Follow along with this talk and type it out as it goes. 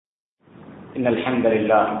إن الحمد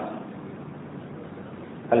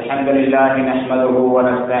لله نحمده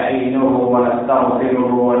ونستعينه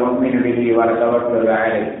ونستغفره ونؤمن به ونتوكل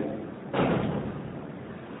عليه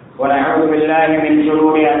ونعوذ بالله من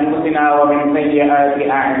شرور أنفسنا ومن سيئات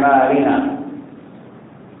أعمالنا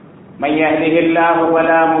من يهده الله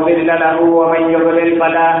فلا مضل له ومن يضلل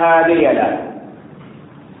فلا هادي له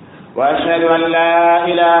وأشهد أن لا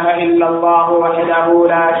إله إلا الله وحده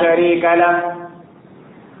لا شريك له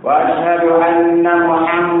وأشهد أن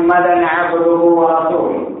محمدا عبده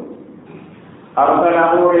ورسوله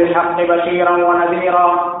أرسله بالحق بشيرا ونذيرا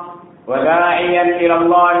وداعيا إلى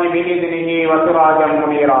الله بإذنه وسراجا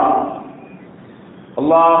منيرا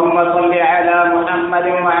اللهم صل على محمد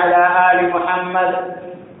وعلى آل محمد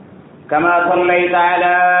كما صليت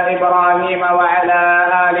على إبراهيم وعلى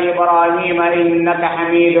آل إبراهيم إنك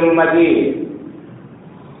حميد مجيد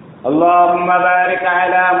اللهم بارك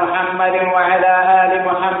على محمد وعلى آل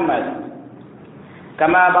محمد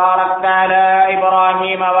كما باركت على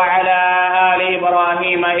إبراهيم وعلى آل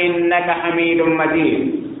إبراهيم إنك حميد مجيد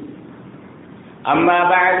أما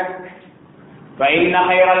بعد فإن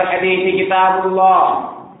خير الحديث كتاب الله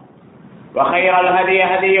وخير الهدي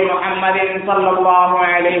هدي محمد صلى الله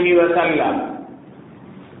عليه وسلم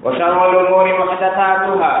وشر الأمور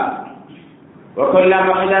محدثاتها وكل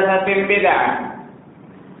محدثة بدعة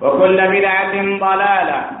وكل بدعة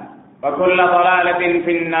ضلالة وكل ضلالة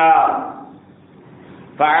في النار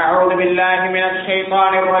فأعوذ بالله من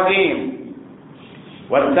الشيطان الرجيم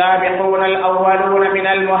والسابقون الأولون من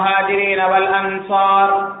المهاجرين والأنصار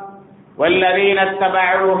والذين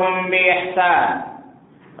اتبعوهم بإحسان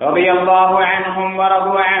رضي الله عنهم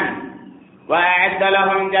ورضوا عنه وأعد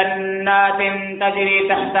لهم جنات تجري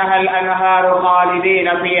تحتها الأنهار خالدين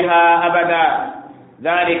فيها أبدا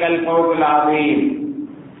ذلك الفوز العظيم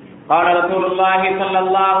قال رسول الله صلى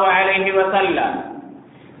الله عليه وسلم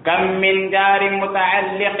كم من جار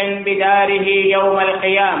متعلق بداره يوم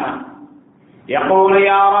القيامة يقول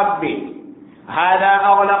يا ربي هذا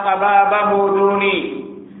أغلق بابه دوني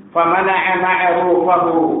فمنع معروفه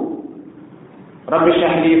رب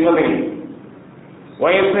اشرح لي صدري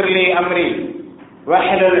ويسر لي أمري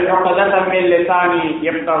واحلل عقدة من لساني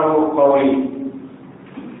يفقهوا قولي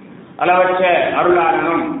அளவற்ற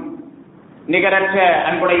அருளாளனும் நிகரற்ற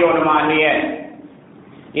அன்புடையோனுமாகிய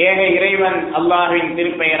ஏக இறைவன் அல்லாஹ்வின்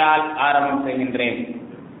திருப்பெயரால் ஆரம்பம் செய்கின்றேன்.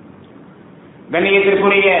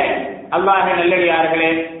 கண்ணியத்திற்குரிய அல்லாஹ்வின் நல்லடியார்களே,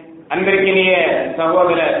 அன்பிற்கினிய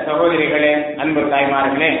சகோதர சகோதரிகளே, அன்பு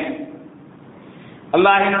தாய்மார்களே,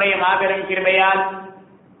 அல்லாஹ்வினுடைய மாபெரும் கிருபையால்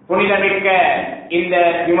புனிதமிக்க இந்த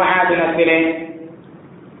ஜும்ஆ தினத்திலே,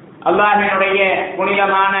 அல்லாஹ்வினுடைய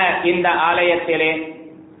புனிதமான இந்த ஆலயத்திலே,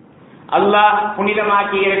 அல்லாஹ்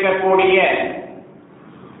புனிதமாக்கி இருக்கக்கூடிய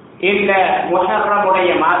இந்த முஹர்ரமுடைய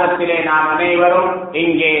மாதத்திலே நாம் அனைவரும்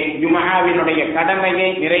இங்கே ஜும்ஆவினுடைய கடமையை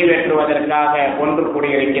நிறைவேற்றுவதற்காக ஒன்று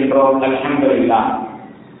கூடியிருக்கின்றோம். அல்ஹம்துலில்லாஹ்.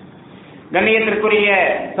 கண்ணியத்திற்குரிய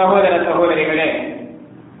சகோதர சகோதரிகளே,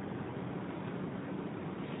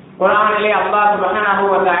 குர்ஆனிலே அல்லாஹ் சுப்ஹானஹு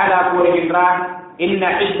வ தஆலா கூறுகின்றார், இன்ன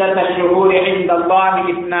இத்தத்தல் ஷுஹூரி இன்தல்லாஹி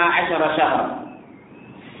 12 ஷஹர்.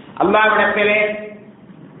 அல்லாஹ்விடத்திலே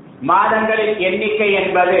மாதங்களின் எண்ணிக்கை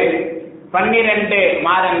என்பது 12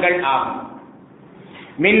 மாதங்கள் ஆகும்.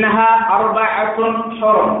 மின்ஹா அர்பஅத்துன்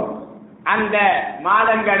ஹுரும். அந்த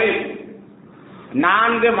மாதங்களில்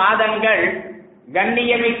 4 மாதங்கள்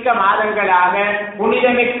கண்ணியமிக்க மாதங்களாக,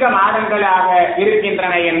 புனிதமிக்க மாதங்களாக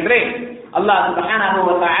இருக்கின்றன என்று அல்லாஹ் சுப்ஹானஹு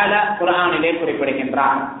வ தஆலா குர்ஆனிலே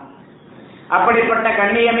குறிப்பிடுகின்றார். அப்படிப்பட்ட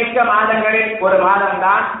கண்ணியமிக்க மாதங்களில் ஒரு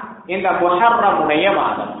மாதம்தான் இந்த முஹர்ரமுடைய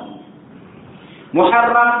மாதம்.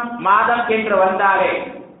 முஹர்ரம் மாதம் என்று வந்தாலே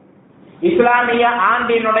இஸ்லாமிய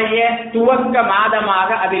ஆண்டினுடைய துவக்க மாதமாக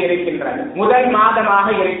அது இருக்கின்றது, முதல் மாதமாக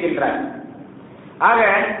இருக்கின்றது. ஆக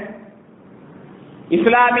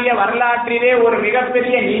இஸ்லாமிய வரலாற்றிலே ஒரு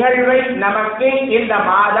மிகப்பெரிய நிகழ்வை நமக்கு இந்த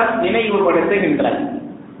மாதம் நினைவுபடுத்துகின்றது.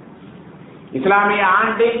 இஸ்லாமிய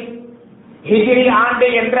ஆண்டு ஹிஜ்ரி ஆண்டு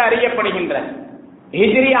என்று அறியப்படுகின்றது.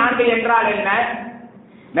 ஹிஜ்ரி ஆண்டு என்றால் என்ன?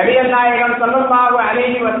 நபிகள் நாயகம் ஸல்லல்லாஹு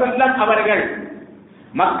அலைஹி வஸல்லம் அவர்கள்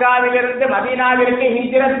மக்காவிலிருந்து மதீனாவிற்கு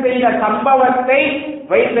ஹிஜ்ரத் செய்த சம்பவத்தை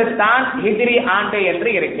வைத்துத்தான் ஹிஜ்ரி ஆண்டு என்று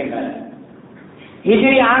இருக்கின்றது.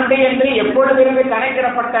 ஹிஜ்ரி ஆண்டு என்று எப்பொழுதிருந்து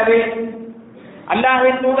கணக்கிடப்பட்டது?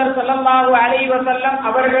 அல்லாஹ்வின் தூதர் ஸல்லல்லாஹு அலைஹி வஸல்லம்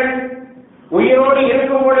அவர்கள் உயிரோடு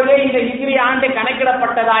இருக்கும் பொழுதே இந்த ஹிஜ்ரி ஆண்டு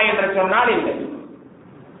கணக்கிடப்பட்டதா என்று சொன்னால் இல்லை.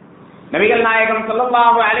 நபிகள் நாயகம்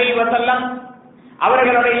ஸல்லல்லாஹு அலைஹி வஸல்லம்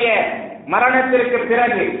அவர்களுடைய மரணத்திற்கு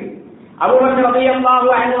பிறகு அபூபக்கர் ரலியல்லாஹு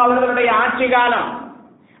அன்ஹு அவர்களுடைய ஆட்சி காலம்,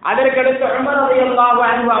 அதற்கடுத்து உமர் ரலியல்லாஹு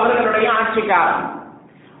அன்ஹு அவர்களுடைய ஆட்சி காலம்.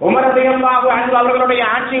 உமர் ரலியல்லாஹு அன்ஹு அவர்களுடைய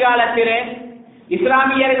ஆட்சி காலத்திலே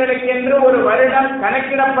இஸ்லாமியர்களுக்கு என்று ஒரு வருடம்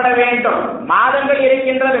கணக்கிடப்பட வேண்டும். மாதங்கள்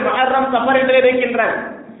இருக்கின்றது, முஹர்ரம் சஃபர் என்று இருக்கின்றது.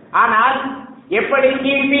 ஆனால் எப்படி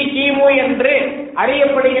கிபி கிமு என்று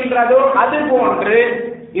அறியப்படுகின்றதோ அது போன்று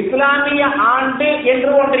இஸ்லாமிய ஆண்டு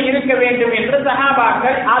என்று ஒன்று இருக்க வேண்டும் என்று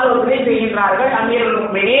சஹாபாக்கள் ஆலோசனை செய்கின்றார்கள் அமீருல்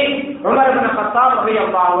முஃமினீன் உமர் இப்னு கத்தாப்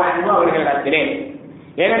ரலியல்லாஹு அன்ஹு அவர்களிடத்திலே.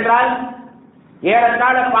 ஏனென்றால்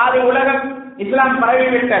ஏறத்தாழ பாதி உலகம் இஸ்லாம்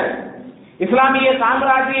பரவிவிட்டது. இஸ்லாமிய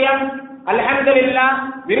சாம்ராஜ்யம் அல்ஹம்துலில்லாஹ்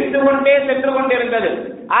விரிந்து கொண்டே சென்று கொண்டிருந்தது.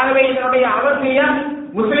 ஆகவே இதனுடைய அவசியம்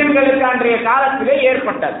முஸ்லிம்களுக்கு அன்றைய காலத்திலே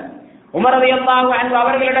ஏற்பட்டது. உமர் ரலியல்லாஹு அன்ஹு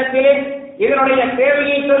அவர்களிடத்திலே இதனுடைய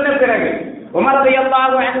தேவையை சொன்ன பிறகு உமர்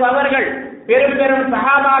ரலியல்லாஹு அன்ஹு அவர்கள் பெரும் பெரும்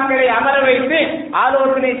சஹாபாக்களை அமர வைத்து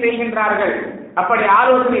ஆலோசனை செய்கின்றார்கள். அப்படி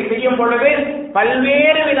ஆலோசனை செய்யும் பொழுது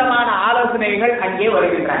பல்வேறு விதமான ஆலோசனைகள் அங்கே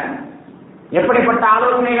வருகின்றன. எப்படிப்பட்ட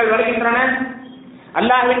ஆலோசனைகள் வருகின்றன?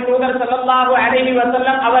 அல்லாஹ்வின் தூதர் ஸல்லல்லாஹு அலைஹி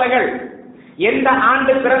வஸல்லம் அவர்கள் எந்த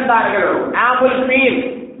ஆண்டு பிறந்தார்களோ, ஆமுல் ஃபீல்,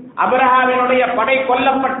 அப்ரஹாவினுடைய படை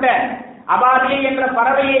கொல்லப்பட்ட அபாபில் என்ற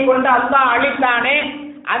பறவையை கொண்டு அல்லாஹ் அழித்தானே,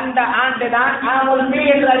 அந்த ஆண்டுதான் ஆமுல் ஃபீல்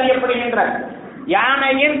என்று அறியப்படுகின்றது,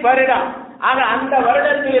 யானையின் வருடம். ஆக அந்த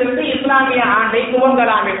வருடத்திலிருந்து இஸ்லாமிய ஆண்டை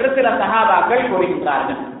துவங்கலாம் என்று சில சஹாபாக்கள்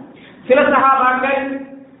கூறுகின்றார்கள். சில சஹாபாக்கள்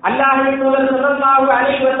அல்லாஹ்வின் தூதர் ஸல்லல்லாஹு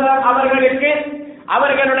அலைஹி வஸல்லம் அவர்களுக்கு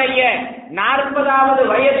அவர்களுடைய 40வது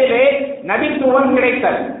வயதிலே நபித்துவம்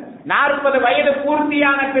கிடைத்தது. 40 வயது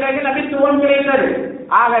பூர்த்தியான பிறகு நபித்துவம் கிடைத்தது.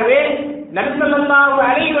 ஆகவே நபி ஸல்லல்லாஹு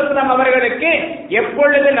அலைஹி வஸல்லம் அவர்களுக்கு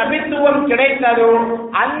எப்பொழுது நபித்துவம் கிடைத்ததோ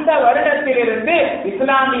அந்த வருடத்திலிருந்து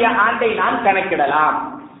இஸ்லாமிய ஆண்டை நாம் கணக்கிடலாம்.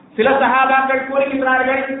 சில சஹாபாக்கள்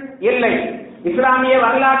கூறுகின்றார்கள், இல்லை, இஸ்லாமிய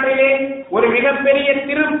வரலாற்றிலே ஒரு மிகப்பெரிய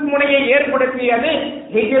திருப்புமுனையை ஏற்படுத்தியது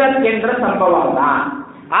ஹிஜ்ரத் என்ற சம்பவம் தான்.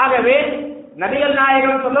 ஆகவே நபிகள்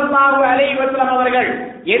நாயகம் ஸல்லல்லாஹு அலைஹி வஸல்லம் அவர்கள்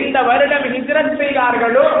எந்த வருடம் ஹிஜ்ரத்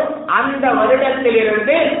செய்தார்களோ அந்த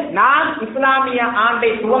வருடத்திலிருந்து நாம் இஸ்லாமிய ஆண்டை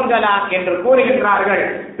துவங்கலாம் என்று கூறுகின்றார்கள்.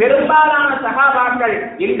 பெரும்பாலான சஹாபாக்கள்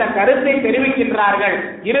இந்த கருத்தை தெரிவிக்கின்றார்கள்.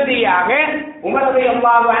 இறுதியாக உமர்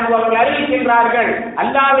ரலியல்லாஹு அன்ஹு அவர்கள் அறிவிக்கின்றார்கள்,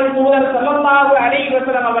 அல்லாஹ்வின் தூதர் ஸல்லல்லாஹு அலைஹி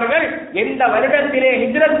வஸல்லம் அவர்கள் எந்த வருடத்திலே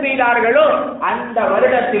ஹிஜ்ரத் செய்தார்களோ அந்த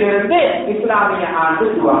வருடத்திலிருந்து இஸ்லாமிய ஆண்டு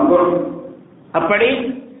துவங்கும். அப்படி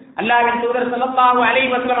அல்லாஹ்வின் தூதர் ஸல்லல்லாஹு அலைஹி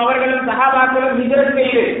வஸல்லம் அவர்களும் சஹாபாக்களும் ஹிஜ்ரத்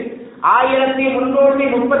செய்து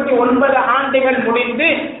 1339 ஆண்டுகள் முடிந்து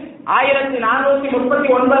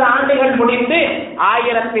 1439 ஆண்டுகள் முடிந்து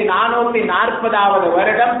 1440வது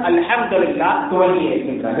வருடம் அல்ஹம்துலில்லாஹ் துவங்கி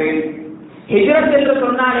இருக்கின்றது. ஹிஜ்ரத் என்று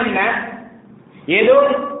சொன்னால் என்ன? ஏதோ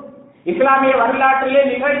இஸ்லாமிய வரலாற்றிலே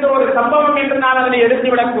நிகழ்ந்த ஒரு சம்பவம் என்று நாம் அதனை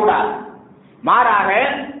எடுத்துவிடக் கூடாது. மாறாக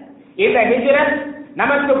இந்த ஹிஜ்ரத்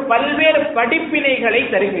நமக்கு பல்வேறு படிப்பினைகளை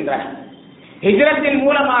தருகின்றன. ஹிஜ்ரத்தின்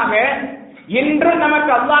மூலமாக இன்று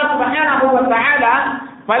நமக்கு அல்லாஹ் சுப்ஹானஹு வ தஆலா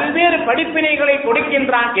பல்வேறு படிப்பினைகளை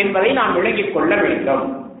கொடுக்கின்றான் என்பதை நாம் விளங்கிக் கொள்ள வேண்டும்.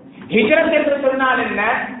 ஹிஜ்ரத் என்று சொன்னால் என்ன?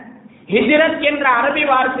 ஹிஜ்ரத் என்ற அரபி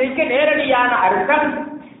வார்த்தைக்கு நேரடியான அர்த்தம்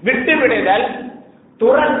விட்டுவிடுதல்,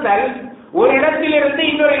 துரத்தல், ஒரு இடத்திலிருந்து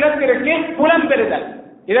இன்னொரு இடத்திற்கு புலம்பெறுதல்.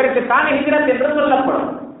 இதற்கு தான் ஹிஜ்ரத் என்று சொல்லப்படும்.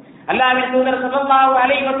 அல்லாஹ்வின் தூதர் ஸல்லல்லாஹு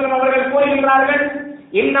அலைஹி வஸல்லம் அவர்கள் கூறுகின்றார்கள்,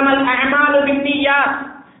 இன்னமல் அஅமாலு பின்னிய்யாத்,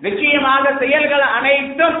 நிச்சயமாக செயல்கள்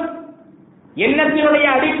அனைத்தும் எண்ணத்தினுடைய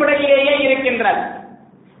அடிப்படையிலேயே இருக்கின்றது.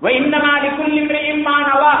 வ இன்னமா லிகுல்லி இம்ரிஇன் மா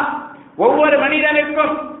நவா, ஒவ்வொரு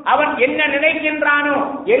மனிதனுக்கும் அவன் என்ன நினைக்கின்றானோ,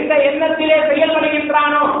 எந்த எண்ணத்திலே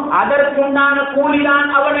செயல்படுகின்றானோ அதற்குண்டான கூலிதான்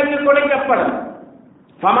அவனுக்கு கொடுக்கப்படும்.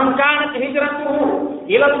 ஃபமன் கானத் ஹிஜ்ரத்துஹு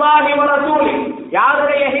இலல்லாஹி வ ரசூலி,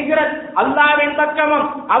 யாருடைய ஹிஜ்ரத் அல்லாஹ்வின் பக்கமும்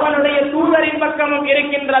அவனுடைய தூதரின் பக்கமும்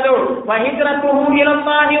இருக்கின்றதோ, ஃபஹிஜ்ரத்துஹு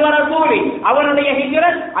இலல்லாஹி வ ரசூலி, அவனுடைய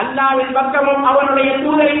ஹிஜ்ரத் அல்லாஹ்வின் பக்கமும் அவனுடைய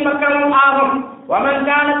தூதரின் பக்கமும் ஆகும். வமன்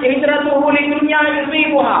கானத் ஹிஜ்ரத்துஹு லிதுன்யா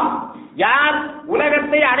யுஸீபுஹா, யார்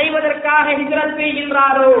உலகத்தை அடைவதற்காக ஹிஜ்ரத்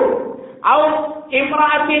செய்கின்றாரோ, அவ்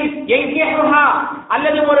இம்ராத்தின் யன்கிஹுஹா,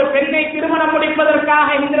 அல்லது ஒரு பெண்ணை திருமணம் முடிப்பதற்காக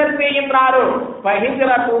ஹிஜ்ரத் செய்கின்றாரோ,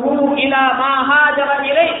 ஃபஹிஜ்ரத்துஹு இலா மா ஹாஜர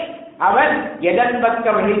இலை, அவர் எதன்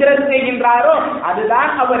பக்கம் ஹிஜ்ரத் செய்கின்றாரோ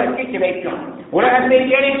அதுதான் அவருக்கு கிடைக்கும். உலகத்தை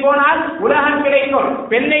தேடி போனால் உலகம் கிடைக்கும்,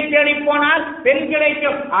 பெண்ணை தேடி போனால் பெண்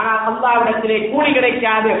கிடைக்கும், ஆனால் அல்லாஹ்விடத்திலே கூலி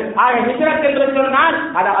கிடைக்காது. ஆக ஹிஜ்ரத் என்று சொன்னால்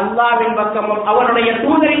அது அல்லாஹ்வின் பக்கமும் அவனுடைய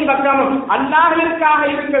தூதரின் பக்கமும் அல்லாஹ்விற்காக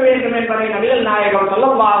இருக்க வேண்டும் என்பதை நபிகள் நாயகம்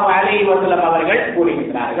ஸல்லல்லாஹு அலைஹி வஸல்லம் அவர்கள்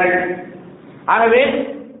கூறுகின்றார்கள். ஆகவே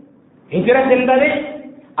ஹிஜ்ரத் என்பது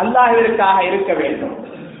அல்லாஹ்விற்காக இருக்க வேண்டும்,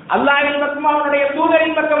 அல்லாஹ்வின் பக்கமும் அவனுடைய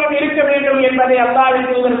தூதரின் பக்கமும் இருக்க வேண்டும் என்பதை அல்லாஹ்வின்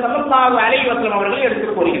தூதர் ஸல்லல்லாஹு அலைஹி வஸல்லம் அவர்கள்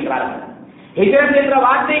எடுத்துக் கூறுகின்றார்கள். ஹிஜ்ரத் என்ற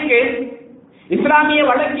வார்த்தைக்கு இஸ்லாமிய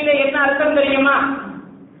வழக்கிலே என்ன அர்த்தம் தெரியுமா?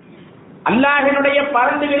 அல்லாஹ்வினுடைய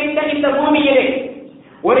பறந்து விரிந்த இந்த பூமியிலே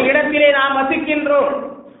ஒரு இடத்திலே நாம் வசிக்கின்றோம்,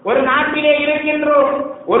 ஒரு நாட்டிலே இருக்கின்றோம்,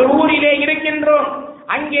 ஒரு ஊரிலே இருக்கின்றோம்,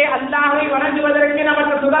 அங்கே அல்லாஹ்வை வணங்குவதற்கு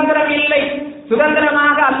நமக்கு சுதந்திரம் இல்லை,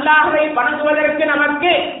 சுதந்திரமாக அல்லாஹ்வை வணங்குவதற்கு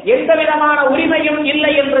நமக்கு எந்த விதமான உரிமையும்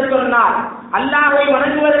இல்லை என்று சொன்னார். அல்லாஹ்வை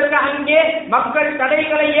வணங்குவதற்கு அங்கே மக்கள்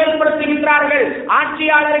தடைகளை ஏற்படுத்துகின்றார்கள்,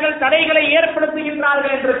 ஆட்சியாளர்கள் தடைகளை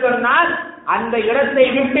ஏற்படுத்துகின்றார்கள் என்று சொன்னால் அந்த இடத்தை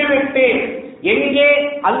விட்டுவிட்டு எங்கே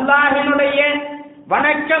அல்லாஹ்வினுடைய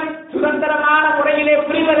வணக்கம் சுதந்திரமான முறையிலே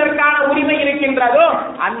புரிவதற்கான உரிமை இருக்கின்றதோ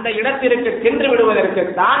அந்த இடத்திற்கு சென்று விடுவதற்கு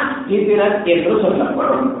தான் ஹிஜ்ரத் என்று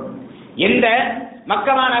சொல்லப்படும். இந்த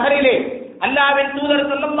மக்கா நகரிலே அல்லாஹ்வின் தூதர்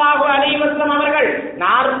ஸல்லல்லாஹு அலைஹி வஸல்லம் அவர்கள்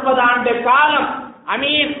 40 ஆண்டு காலம்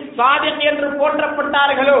அமீர் சாதிக் என்று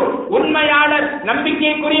போற்றப்பட்டார்களோ, உண்மையாளர்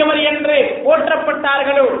நம்பிக்கைக்குரியவர் என்று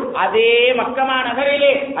போற்றப்பட்டார்களோ, அதே மக்கா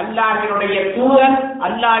நகரிலே அல்லாஹ்வினுடைய தூதர்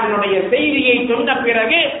அல்லாஹ்வினுடைய செய்தியை சொன்ன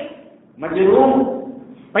பிறகு மஜ்னூன்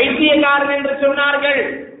பைத்தியக்காரன் என்று சொன்னார்கள்,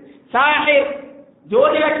 சாஹிர்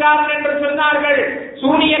ஜோதிடக்காரன் என்று சொன்னார்கள்,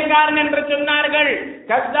 சூனியக்காரன் என்று சொன்னார்கள்,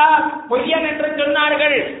 கஸ்ஸாப் பொய்யன் என்று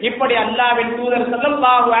சொன்னார்கள். இப்படி அல்லாஹ்வின் தூதர்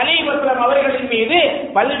ஸல்லல்லாஹு அலைஹி வஸல்லம் அவர்களின் மீது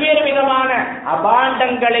பல்வேறு விதமான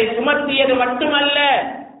அபாண்டங்களை சுமத்தியது மட்டுமல்ல,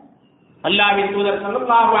 அல்லாஹ்வின் தூதர்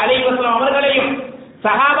ஸல்லல்லாஹு அலைஹி வஸல்லம் அவர்களையும்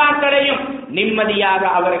சஹாபாக்களையும் நிம்மதியாக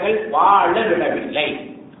அவர்கள் வாழ விடவில்லை,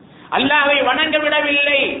 அல்லாஹ்வை வணங்க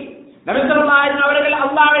விடவில்லை. நபி ஸல்லல்லாஹு அலைஹி அவர்கள்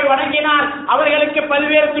அல்லாஹ்வை வணங்கினால் அவர்களுக்கு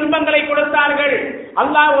பல்வேறு துன்பங்களை கொடுத்தார்கள்.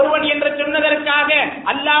 அல்லாஹ் ஒருவன் என்று சொன்னதற்காக,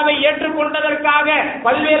 அல்லாஹ்வை ஏற்றுக்கொண்டதற்காக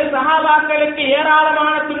பல்வேறு சஹாபாக்களுக்கு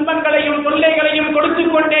ஏராளமான துன்பங்களையும் தொல்லைகளையும்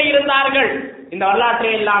கொடுத்துக் கொண்டே இருந்தார்கள். இந்த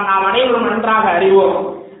வரலாற்றை எல்லாம் நாம் அனைவரும் நன்றாக அறிவோம்.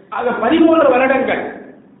 ஆக 13 வருடங்கள்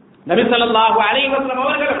நபி ஸல்லல்லாஹு அலைஹி வஸல்லம்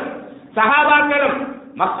அவர்களும் சஹாபாக்களும்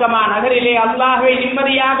மக்கா நகரிலே அல்லாஹ்வை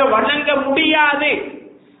நிம்மதியாக வணங்க முடியாது,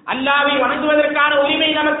 அல்லாஹ்வை வணங்குவதற்கான உரிமை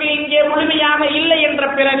நமக்கு இங்கே முழுமையாக இல்லை என்ற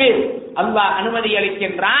பிறகு அல்லாஹ் அனுமதி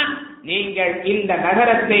அளிக்கின்றான், நீங்கள் இந்த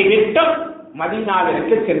நகரத்தை விட்டு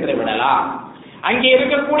மதீனாவிற்கு சென்று விடலாம். அங்கே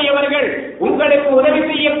இருக்கக்கூடியவர்கள் உங்களுக்கு உதவி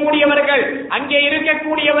செய்யக்கூடியவர்கள், அங்கே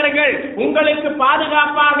இருக்கக்கூடியவர்கள் உங்களுக்கு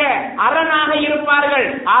பாதுகாப்பாக அரணாக இருப்பார்கள்.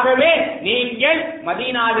 ஆகவே நீங்கள்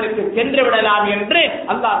மதீனாவிற்கு சென்று விடலாம் என்று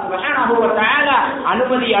அல்லாஹ் சுப்ஹானஹு வ தஆலா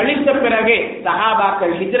அனுமதி அளித்த பிறகு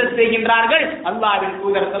சஹாபாக்கள் ஹிஜ்ரத் செய்கின்றார்கள். அல்லாஹ்வின்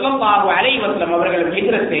தூதர் ஸல்லல்லாஹு அலைஹி வஸல்லம் அவர்கள்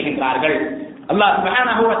ஹிஜ்ரத் செய்கின்றார்கள். அல்லாஹ்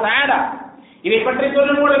சுப்ஹானஹு வ தஆலா இதை பற்றி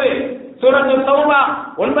சொல்லும் பொழுது சூரத்துல் தௌபா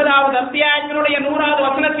 9வது அத்தியாயத்தினுடைய 100வது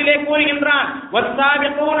வசனத்திலே கூறுகின்றான்,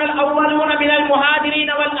 வஸ்ஸாபிகூனல் அவ்வலூன மினல் முஹாஜிரீன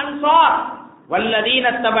வல் அன்சார்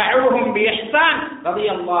வல்லதீன தபஊஹும் பிஇஹ்சான்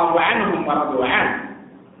ரலியல்லாஹு அன்ஹும் வரது அன்.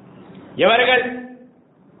 எவர்கள்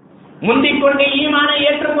முந்திக்கொண்டு ஈமானை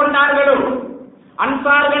ஏற்றுக்கொண்டார்களோ,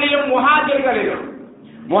 அன்சார்களிலும்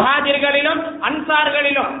முஹாஜிர்களிலும்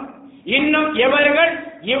அன்சார்களிலும் இன்னும் எவர்கள்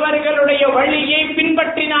இவர்களுடைய வழியை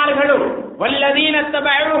பின்பற்றினார்களோ, வல்லதீன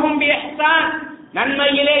தபஊஹும் பிஇஹ்சான்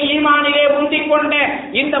நன்மையிலே ஈமானிலே முந்திக்கொண்ட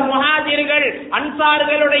இந்த முஹாஜிர்கள்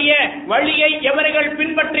அன்சார்களுடைய வழியை எவர்கள்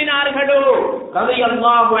பின்பற்றினார்களோ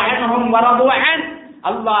ரலியல்லாஹு அன்ஹும் வரது அன்,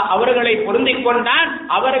 அல்லாஹ் அவர்களை பொருந்திக் கொண்டான்,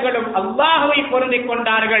 அவர்களும் அல்லாஹ்வை பொருந்திக்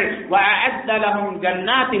கொண்டார்கள். வஅஅத்த லஹும்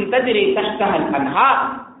ஜன்னாத்தின் தஜ்ரி தஹ்தஹல் அன்ஹார்,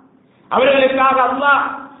 அவர்களுக்காக அல்லாஹ்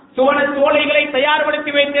சுவன சோலைகளை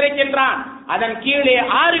தயார்படுத்தி வைத்திருக்கின்றான், அதன் கீழே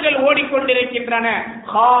ஆறுகள் ஓடிக்கொண்டிருக்கின்றன.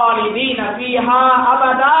 காலிதீன ஃபீஹா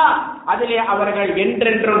அபதா, அதிலே அவர்கள்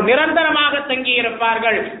என்றென்றும் நிரந்தரமாக தங்கி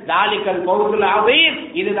இருப்பார்கள். தாலிகல் ஃபௌசுல் அஸீம்,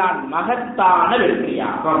 இதுதான் மகத்தான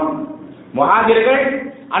வெற்றியாகும். முஹாஜிர்கள்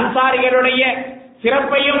அன்சாரிகளுடைய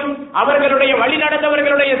சிறப்பையும் அவர்களுடைய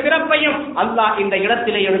வழிநடந்தவர்களுடைய சிறப்பையும் அல்லாஹ் இந்த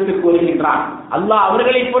இடத்திலே எடுத்துக் கூறுகின்றான். அல்லாஹ்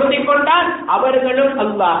அவர்களை பொருந்திக் கொண்டான், அவர்களும்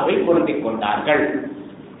அல்லாஹ்வை பொருந்திக் கொண்டார்கள்.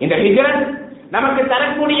 இந்த ஹிஜ்ரத் நமக்கு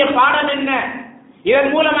தரக்கூடிய பாடம் என்ன? இதன்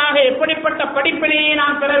மூலமாக எப்படிப்பட்ட படிப்பினையை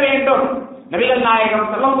நாம் பெற வேண்டும்? நபிகள் நாயகம்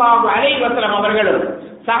ஸல்லல்லாஹு அலைஹி வஸல்லம் அவர்களும்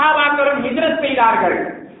சஹாபாக்களும் ஹிஜ்ரத் செய்தார்கள்.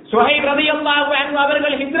 சுஹைப் ரலியல்லாஹு அன்ஹு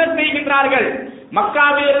அவர்கள் ஹிஜ்ரத் செய்கின்றார்கள்.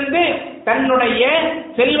 மக்காவிலிருந்து தன்னுடைய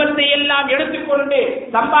செல்வத்தை எல்லாம் எடுத்துக்கொண்டு,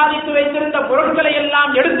 சம்பாதித்து வைத்திருந்த பொருட்களை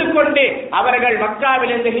எல்லாம் எடுத்துக்கொண்டு அவர்கள்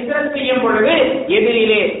மக்காவிலிருந்து ஹிஜ்ரத் செய்யும் பொழுது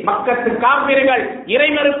எதிரிலே மக்கத்து காபிர்கள்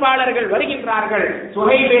இறைமறுப்பாளர்கள் வருகின்றார்கள்.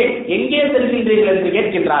 சுஹைபே எங்கே செல்கின்றீர்கள் என்று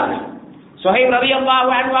கேட்கின்றார்கள். சுஹைப்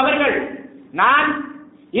ரலியல்லாஹு அன்ஹு அவர்கள், நான்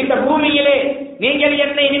இந்த பூமியிலே நீங்கள்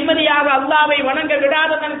என்னை நிம்மதியாக அல்லாஹ்வை வணங்க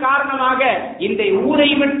விடாததன் காரணமாக இந்த ஊரை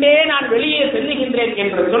விட்டே நான் வெளியே செல்லுகின்றேன்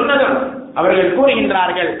என்று சொன்னதும் அவர்கள்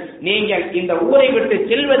கூறுகின்றார்கள், நீங்கள் இந்த ஊரை விட்டு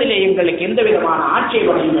செல்வதிலே எங்களுக்கு எந்த விதமான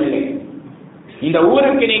ஆட்சேபனையும் இல்லை. இந்த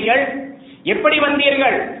ஊருக்கு நீங்கள் எப்படி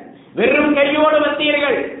வந்தீர்கள்? வெறும் கையோடு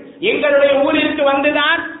வந்தீர்கள். எங்களுடைய ஊரிற்கு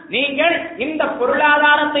வந்துதான் நீங்கள் இந்த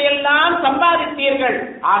பொருளாதாரத்தை எல்லாம் சம்பாதித்தீர்கள்,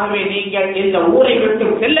 ஆகவே நீங்கள் இந்த ஊரை விட்டு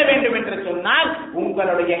செல்ல வேண்டும் என்று சொன்னால்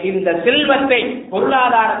உங்களுடைய இந்த செல்வத்தை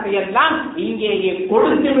பொருளாதாரத்தை எல்லாம் இங்கேயே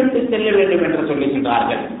கொடுத்து விட்டு செல்ல வேண்டும் என்று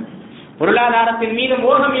சொல்லுகின்றார்கள். பொருளாதாரத்தின் மீது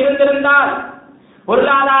மோகம் இருந்திருந்தால்,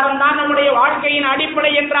 பொருளாதாரம் தான் நம்முடைய வாழ்க்கையின்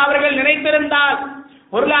அடிப்படை என்று அவர்கள் நினைத்திருந்தால்,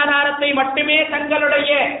 பொருளாதாரத்தை மட்டுமே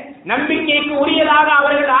தங்களுடைய நம்பிக்கைக்கு உரியதாக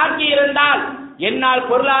அவர்கள் ஆக்கியிருந்தால், என்னால்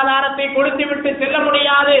பொருளாதாரத்தை கொடுத்து விட்டு செல்ல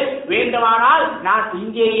முடியாது, வேண்டுமானால் நான்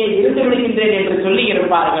இங்கேயே இருந்து விடுகின்றேன் என்று சொல்லி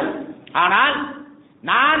இருப்பார்கள். ஆனால்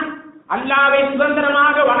நான் அல்லாஹ்வை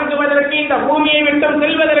சுதந்திரமாக வணங்குவதற்கு, இந்த பூமியை விட்டு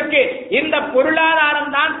செல்வதற்கு இந்த பொருளாதாரம்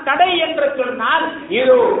தான் தடை என்று சொன்னால்,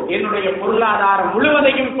 இதோ என்னுடைய பொருளாதாரம்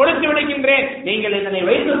முழுவதையும் கொடுத்து விடுகின்றேன், நீங்கள் இதனை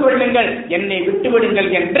வைத்துக் கொள்ளுங்கள், என்னை விட்டு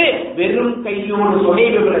விடுங்கள் என்று வெறும் கையோடு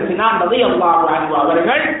சொலைவுகளை சினான் ரலியல்லாஹு அன்ஹு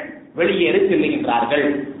அவர்கள் வெளியேறி செல்லுகின்றார்கள்.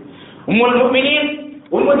 உம்முல் முஃமினீன்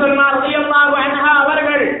உம்மு சல்மா ரலியல்லாஹு அன்ஹா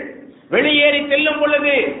அவர்கள் வெளியேறி செல்லும்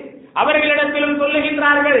பொழுது அவர்களிடத்திலும்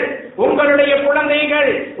சொல்லுகின்றார்கள், உங்களுடைய குழந்தைகள்,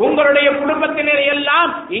 உங்களுடைய குடும்பத்தினர்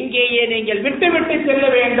எல்லாம் இங்கேயே நீங்கள் விட்டுவிட்டு செல்ல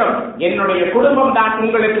வேண்டும், என்னுடைய குடும்பம் தான்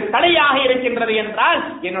உங்களுக்கு தடையாக இருக்கின்றது என்றால்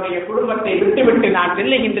என்னுடைய குடும்பத்தை விட்டுவிட்டு நான்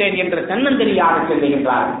செல்லுகின்றேன் என்று தன்னந்தனியாக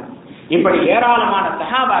செல்லுகின்றார்கள். இப்படி ஏராளமான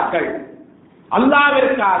சஹாபாக்கள்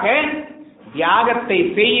அல்லாஹ்விற்காக தியாகத்தை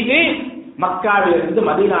செய்து மக்காவிலிருந்து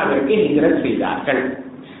மதீனாவிற்கு ஹிஜ்ரத் செய்தார்கள்.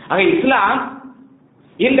 ஆக இஸ்லாம்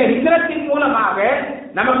இந்த ஹிஜ்ரத்தின் மூலமாக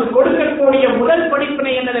நமக்கு கொடுக்கக்கூடிய முதல்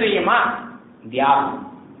படிப்பினை என்ன தெரியுமா? தியாகம்.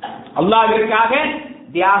 அல்லாஹ்விற்காக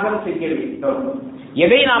தியாகம் செய்ய வேண்டும்.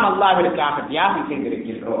 எதை நாம் அல்லாஹ்விற்காக தியாகம்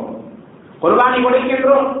செய்திருக்கின்றோம்? குர்பானி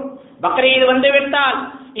கொடுக்கின்றோம், பக்ரீத் வந்துவிட்டால்,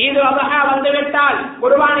 ஈது அல்ஹா வந்துவிட்டால்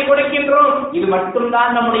குர்பானி கொடுக்கின்றோம். இது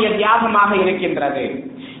மட்டும்தான் நம்முடைய தியாகமாக இருக்கின்றது.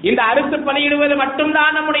 இந்த அறுத்து பலியிடுவது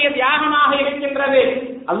மட்டும்தான் நம்முடைய தியாகமாக இருக்கின்றது.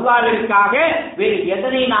 அல்லாஹ்விற்காக வேறு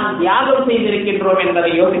எதனை நாம் தியாகம் செய்திருக்கின்றோம்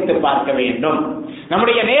என்பதை யோசித்து பார்க்க வேண்டும்.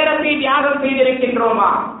 நம்முடைய நேரத்தை தியாகம் செய்திருக்கின்றோமா?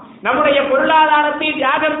 நம்முடைய பொருளாதாரத்தை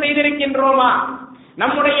தியாகம் செய்திருக்கின்றோமா?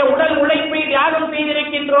 நம்முடைய உடல் உழைப்பை தியாகம்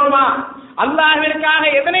செய்திருக்கின்றோமா? அல்லாஹ்விற்காக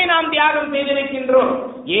எதனை நாம் தியாகம் செய்திருக்கின்றோம்?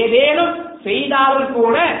 ஏதேனும் செய்தாலும்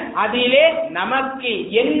கூட அதிலே நமக்கு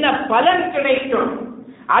என்ன பலன் கிடைக்கும்,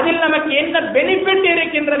 அதில் நமக்கு என்ன பெனிஃபிட்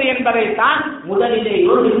இருக்கின்றது என்பதைத்தான் முதலிலே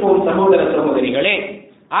யோசிப்போம் சகோதர சகோதரிகளே.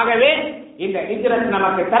 ஆகவே இந்த ஹிஜ்ரத்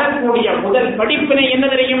நமக்கு தரக்கூடிய முதல் படிப்பினை என்ன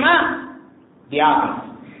தெரியுமா? தியாகம்.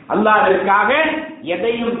 அல்லாஹ்விற்காக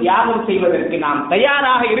எதையும் தியாகம் செய்வதற்கு நாம்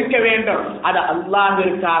தயாராக இருக்க வேண்டும். அது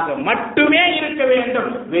அல்லாஹ்விற்காக மட்டுமே இருக்க வேண்டும்.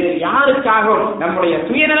 வேறு யாருக்காகவும் நம்முடைய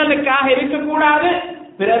சுயநலனுக்காக இருக்கக்கூடாது,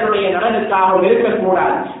 பிறருடைய நலனுக்காகவும்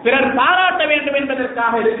இருக்கக்கூடாது, பிறர் பாராட்ட வேண்டும்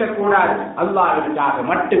என்பதற்காக இருக்கக்கூடாது, அல்லாஹ்விற்காக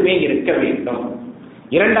மட்டுமே இருக்க வேண்டும்.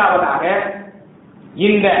 இரண்டாவதாக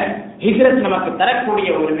இந்த ஹிஜ்ரத் நமக்கு தரக்கூடிய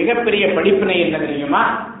ஒரு மிகப்பெரிய படிப்பினை என்ன தெரியுமா?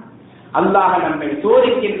 அல்லாஹ் நம்மை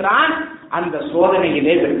சோதிக்கின்றான், அந்த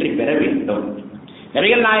சோதனையிலே வெற்றி பெற வேண்டும்.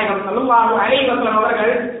 நபிகள் நாயகம் ஸல்லல்லாஹு அலைஹி வஸல்லம்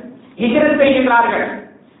அவர்கள் ஹிஜ்ரத் செய்கின்றார்கள்.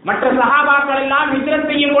 மற்ற சஹாபாக்கள் எல்லாம் ஹிஜ்ரத்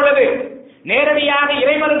செய்யும் பொழுது நேரடியாக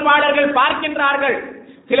இறைமறுப்பாளர்கள் பார்க்கின்றார்கள்,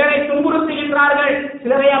 சிலரை துன்புறுத்துகின்றார்கள்,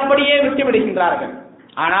 சிலரை அப்படியே விட்டு விடுகின்றார்கள்.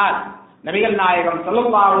 ஆனால் நபிகள் நாயகம்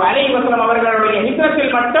ஸல்லல்லாஹு அலைஹி வஸல்லம் அவர்களுடைய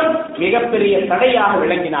ஹிஜ்ரத்தில் மட்டும் மிகப்பெரிய தடையாக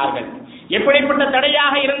விளங்கினார்கள். எப்படிப்பட்ட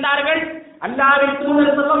தடையாக இருந்தார்கள்? அல்லாஹ்வின்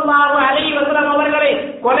தூதர் ஸல்லல்லாஹு அலைஹி வஸல்லம் அவர்களை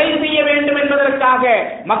கொலை செய்ய வேண்டும் என்பதற்காக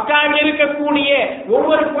மக்காவில் இருக்கக்கூடிய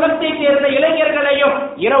ஒவ்வொரு குலத்தைச் சேர்ந்த இளைஞர்களையும்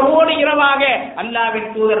இரவோடு இரவாக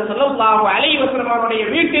அல்லாஹ்வின் தூதர் ஸல்லல்லாஹு அலைஹி வஸல்லம் அவருடைய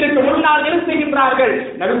வீட்டிற்கு முன்னால் நிறுத்துகின்றார்கள்.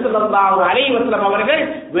 நபி ஸல்லல்லாஹு அலைஹி வஸல்லம் அவர்கள்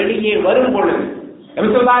வெளியே வரும் பொழுது, நபி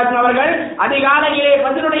ஸல்லல்லாஹு அலைஹி வஸல்லம் அவர்கள் அதிகாலையிலே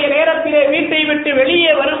ஃபஜ்ருடைய நேரத்திலே வீட்டை விட்டு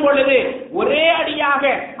வெளியே வரும் பொழுது ஒரே அடியாக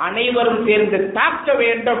அனைவரும் சேர்ந்து தாக்க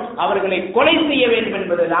வேண்டும், அவர்களை கொலை செய்ய வேண்டும்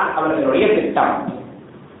என்பதுதான் அவர்களுடைய திட்டம்.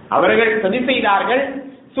 அவர்கள் சதி செய்தார்கள்,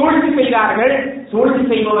 சூழ்ச்சி செய்தார்கள். சூழ்ச்சி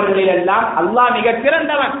செய்பவர்களில் எல்லாம் அல்லாஹ் மிக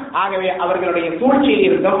சிறந்தவன். ஆகவே அவர்களுடைய சூழ்ச்சியில்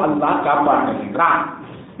இருந்தும் அல்லாஹ் காப்பாற்றுகின்றான்.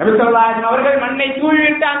 நபி ஸல்லல்லாஹு அலைஹி வஸல்லம் அவர்கள் மண்ணை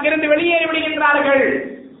தூவிவிட்டு அங்கிருந்து வெளியேறி விடுகின்றார்கள்.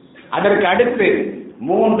 அதற்கு அடுத்து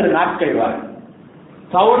 3 நாட்கள் வரை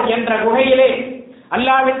சௌர் என்ற குகையிலே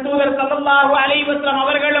அல்லாஹ்வின் தூதர் ஸல்லல்லாஹு அலைஹி வஸல்லம்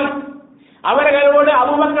அவர்களும் அவர்களோடு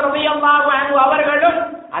அபூபக்கர் ரலியல்லாஹு அன்ஹு அவர்களும்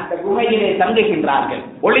அந்த குகையிலே தங்குகின்றார்கள்,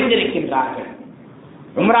 ஒளிந்திருக்கின்றார்கள்.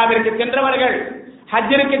 உம்ராவிற்கு சென்றவர்கள்,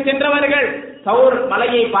 ஹஜ்ஜிற்கு சென்றவர்கள் சௌர்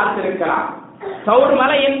மலையை பார்த்திருக்கலாம். சௌர்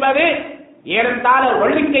மலை என்பது ஏறத்தாழ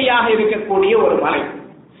வள்ளிக்கையாக இருக்கக்கூடிய ஒரு மலை,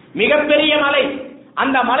 மிகப்பெரிய மலை.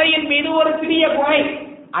 அந்த மலையின் மீது ஒரு சிறிய குகை.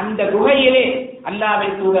 அந்த குகையிலே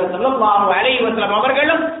அல்லாஹ்வின் தூதர் ஸல்லல்லாஹு அலைஹி வஸல்லம்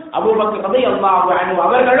அவர்களும் அபூபக்கர் ரலியல்லாஹு அன்ஹு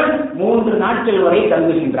அவர்களும் 3 நாட்கள் வரை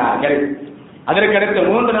தங்குகின்றார்கள். அதற்கடுத்து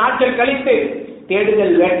 3 நாட்கள் கழித்து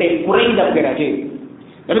தேடுதல் வேட்டை குறைந்த பிறகு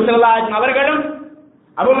நபி ஸல்லல்லாஹு அலைஹி வஸல்லம் அவர்களும்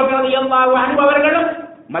அபூபக்கர் ரலியல்லாஹு அன்ஹு அவர்களும்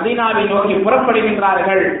மதீனாவை நோக்கி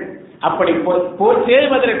புறப்படுகின்றார்கள். அப்படி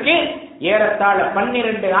சேர்வதற்கு ஏறத்தாழ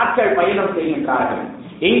 12 நாட்கள் பயணம் செய்கின்றார்கள்.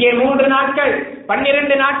 இங்கே 3 நாட்கள்,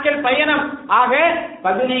 12 நாட்கள் பயணம், ஆக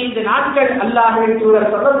 15 நாட்கள் அல்லாஹ்வின் தூதர்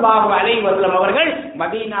ஸல்லல்லாஹு அலைஹி வஸல்லம் அவர்கள்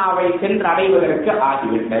மதீனாவை சென்று அடைவதற்கு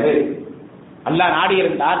ஆகிவிட்டது. அல்லாஹ்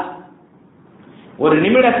நாடியிருந்தால் ஒரு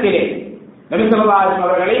நிமிடத்திலே நபி ஸல்லல்லாஹு அலைஹி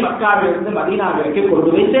அவர்களை மக்காவிலிருந்து மதீனாவிற்கு கொண்டு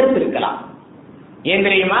போய் சேர்த்திருக்கலாம். ஏன்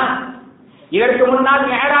தெரியுமா? இதற்கு முன்னால்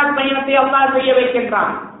மிஅராஜ் பயணத்தை அல்லாஹ் செய்ய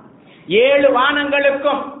வைக்கின்றான். 7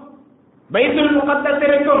 வானங்களுக்கும் பைத்துல்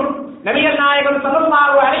முகத்தஸிற்கும் நபிகள் நாயகம்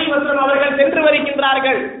ஸல்லல்லாஹு அலைஹி வஸல்லம் அவர்கள் சென்று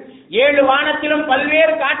வருகின்றார்கள். 7 வானத்திலும்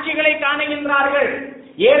பல்வேறு காட்சிகளை காணுகின்றார்கள்.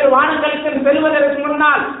 7 வானங்களுக்கு செல்வதற்கு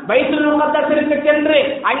முன்னால் பைத்துல் முகத்தஸிற்கு சென்று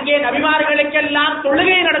அங்கே நபிமார்களுக்கெல்லாம்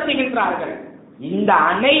தொழுகை நடத்துகின்றார்கள். இந்த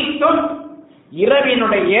அனைத்தும்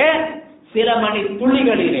இரவினுடைய சில மணி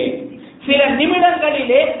துளிகளிலே, சில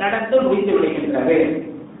நிமிடங்களிலே நடந்து முடித்து விடுகின்றது.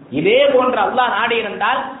 இதே போன்ற அல்லாஹ்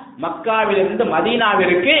நாடியிருந்தால் மக்காவிலிருந்து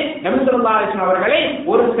மதீனாவிற்கு நபி ஸல்லல்லாஹு அலைஹி வஸல்லம் அவர்களை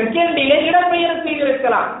ஒரு செகண்டிலே இடம்பெயர்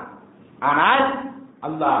செய்திருக்கலாம். ஆனால்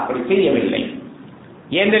அல்லாஹ் அப்படி செய்யவில்லை.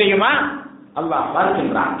 ஏன் தெரியுமா? அல்லாஹ்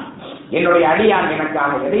பார்க்கின்றான், என்னுடைய அடியான்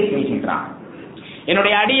எனக்காக எதை செய்கின்றான்,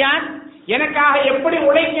 என்னுடைய அடியான் எனக்காக எப்படி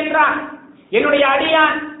உழைக்கின்றான், என்னுடைய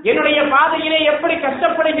அடியான் என்னுடைய பாதையிலே எப்படி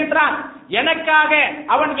கஷ்டப்படுகின்றான், எனக்காக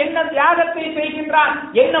அவன் என்ன தியாகத்தை செய்கின்றான்,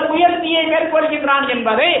 என்ன முயற்சியை மேற்கொள்கின்றான்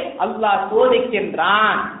என்பதை அல்லாஹ்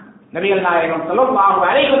சோதிக்கின்றான். நபிகள் நாயகம் ஸல்லல்லாஹு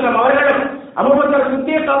அலைஹி வஸல்லம் அவர்களும் அபூபக்கர்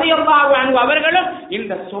சித்தீக் ரலியல்லாஹு அன்ஹு அவர்களும்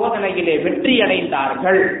இந்த சோதனையிலே வெற்றி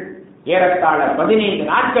அடைந்தார்கள். ஏறத்தாழ 15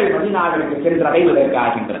 நாட்கள் மதீனாவிற்கு சென்று அடைவதற்கு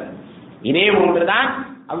ஆகின்றது. இதே போன்றுதான்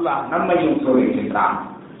அல்லாஹ் நம்மையும் சோதிக்கின்றான்.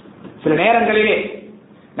 சில நேரங்களிலே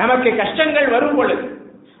நமக்கு கஷ்டங்கள் வரும் பொழுது,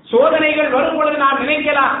 சோதனைகள் வரும் பொழுது நாம்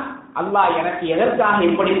நினைக்கலாம், அல்லாஹ் எனக்கு எதற்காக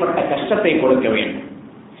இப்படிப்பட்ட கஷ்டத்தை கொடுக்க வேண்டும்,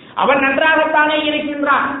 அவன் நன்றாகத்தானே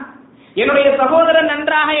இருக்கின்றான், என்னுடைய சகோதரன்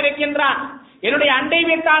நன்றாக இருக்கின்றான், என்னுடைய அண்டை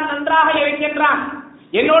வீட்டான் நன்றாக இருக்கின்றான்,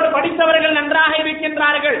 என்னோடு படித்தவர்கள் நன்றாக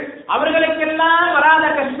இருக்கின்றார்கள், அவர்களுக்கெல்லாம் வராத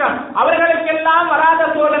கஷ்டம், அவர்களுக்கெல்லாம்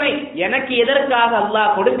வராத சோதனை எனக்கு எதற்காக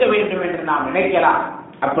அல்லாஹ் கொடுக்க வேண்டும் என்று நாம் நினைக்கலாம்.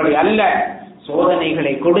 அப்படி அல்ல.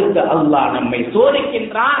 சோதனைகளை கொடுத்து அல்லாஹ் நம்மை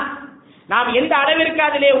சோதிக்கின்றான். நாம் எந்த அளவிற்கு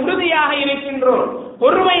அதிலே உறுதியாக இருக்கின்றோம்,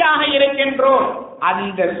 பொறுமையாக இருக்கின்றோம்,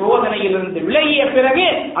 அந்த சோதனையிலிருந்து விலகிய பிறகு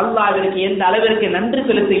அல்லாஹ்விற்கு எந்த அளவிற்கு நன்றி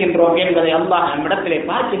செலுத்துகின்றோம் என்பதை அல்லாஹ் நம்மிடத்திலே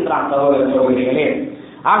பார்க்கின்றான். சகோதர சகோதரிகளே,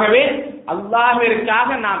 ஆகவே அல்லாஹ்விற்காக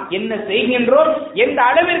நாம் என்ன செய்கின்றோம், எந்த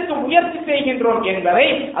அளவிற்கு முயற்சி செய்கின்றோம் என்பதை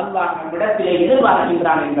அல்லாஹ் நம்மிடத்திலே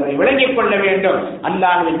எதிர்பார்க்கின்றான் என்பதை விளங்கிக் கொள்ள வேண்டும்.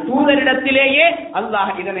 அல்லாஹ்வின் தூதரிடத்திலேயே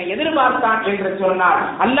அல்லாஹ் இதனை எதிர்பார்த்தான் என்று சொன்னால்,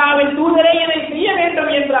 அல்லாஹ்வின் தூதரே இதை செய்ய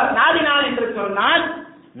வேண்டும் என்றால் நாடினான் என்று சொன்னால்,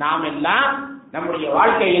 நாம் எல்லாம் நம்முடைய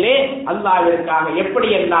வாழ்க்கையிலே அல்லாஹ்விற்காக எப்படி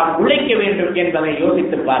எல்லாம் உழைக்க வேண்டும் என்பதை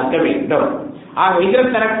யோசித்து பார்க்க வேண்டும். ஆக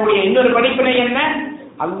இதில் தரக்கூடிய இன்னொரு படிப்பினை என்ன?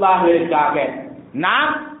 அல்லாஹ்விற்காக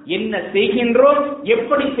நாம் என்ன செய்கின்றோம்,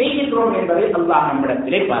 எப்படி செய்கின்றோம் என்பதை அல்லாஹ்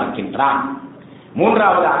நம்மிடத்திலே பார்க்கின்றான்.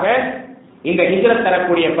 மூன்றாவதாக இந்த ஹிஜ்ரத்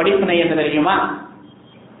தரக்கூடிய படிப்பினை என்ன தெரியுமா?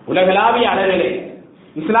 உலகளாவிய அளவிலே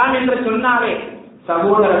இஸ்லாம் என்று சொன்னாலே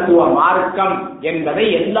சகோதரத்துவ மார்க்கம் என்பதை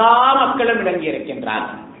எல்லா மக்களும் விளங்கி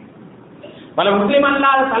இருக்கின்றார்கள். பல முஸ்லிம்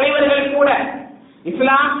அல்லாத தலைவர்கள் கூட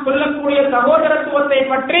இஸ்லாம் சொல்லக்கூடிய சகோதரத்துவத்தை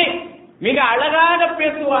பற்றி மிக அழகாக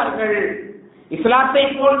பேசுவார்கள். இஸ்லாத்தை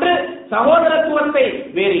போன்று சகோதரத்துவத்தை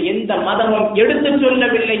வேறு எந்த மதமும் எடுத்து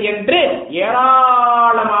சொல்லவில்லை என்று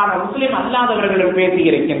ஏராளமான முஸ்லிம் அல்லாதவர்களும்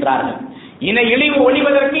பேசியிருக்கின்றார்கள். இன இழிவு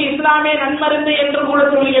ஒழிவதற்கு இஸ்லாமே நன்மருந்து என்று கூட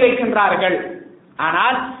சொல்லியிருக்கின்றார்கள்.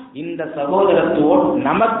 ஆனால் இந்த சகோதரத்துவம்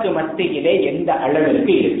நமக்கு மத்தியிலே எந்த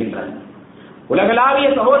அளவிற்கு இருக்கின்றது? உலகளாவிய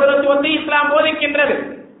சகோதரத்துவத்தை இஸ்லாம் போதிக்கின்றது.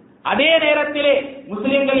 அதே நேரத்திலே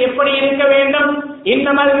முஸ்லிம்கள் எப்படி இருக்க வேண்டும்?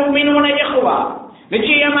 இன்னமல் முஃமினூன இஹ்வா,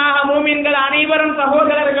 நிச்சயமாக மூமின்கள் அனைவரும்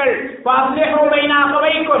சகோதரர்கள்.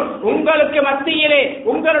 உங்களுக்கு மத்தியிலே,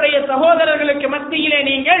 உங்களுடைய சகோதரர்களுக்கு மத்தியிலே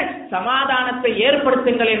நீங்கள் சமாதானத்தை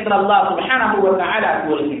ஏற்படுத்துங்கள் என்று அல்லாஹ் சுப்ஹானஹு வ தஆலா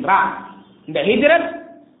கூறுகின்றார். இந்த ஹிஜ்ரத்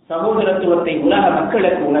சகோதரத்துவத்தை உலக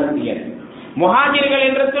மக்களுக்கு உணர்த்தியது. முஹாஜிர்கள்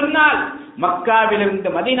என்று சொன்னால் மக்காவிலிருந்து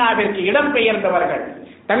மதீனாவிற்கு இடம்பெயர்ந்தவர்கள்.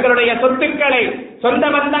 தங்களுடைய சொத்துக்களை, சொந்த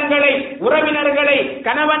பந்தங்களை, உறவினர்களை,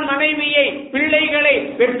 கணவன் மனைவியை, பிள்ளைகளை,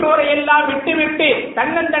 பெற்றோரை எல்லாம் விட்டுவிட்டு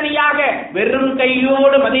தன்னந்தனியாக வெறும்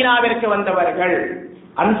கையோடு மதீனாவிற்கு வந்தவர்கள்.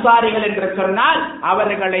 அன்சாரிகள் என்று சொன்னால்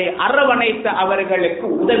அவர்களை அரவணைத்து அவர்களுக்கு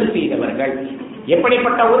உதவி செய்தவர்கள்.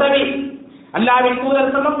 எப்படிப்பட்ட உதவி! அல்லாஹ்வின்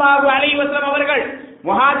தூதர் ஸல்லல்லாஹு அலைஹி வஸல்லம் அவர்கள்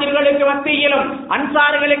முஹாஜிர்களுக்கு மத்தியிலும்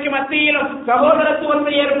அன்சார்களுக்கு மத்தியிலும்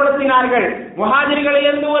சகோதரத்துவத்தை ஏற்படுத்தினார்கள்.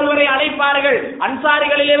 முஹாஜிர்களிலிருந்து ஒருவரை அழைப்பார்கள்,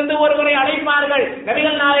 அன்சாரிகளிலிருந்து ஒருவரை அழைப்பார்கள்.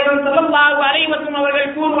 நபிகள் நாயகம் ஸல்லல்லாஹு அலைஹி வஸல்லம்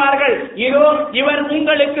அவர்கள் கூறுவார்கள், இதோ இவர்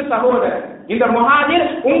உங்களுக்கு சகோதரர், இந்த முஹாஜிர்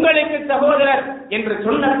உங்களுக்கு சகோதரர் என்று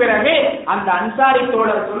சொன்ன பிறகு அந்த அன்சாரி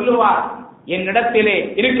தோழர் சொல்லுவார், என்னிடத்திலே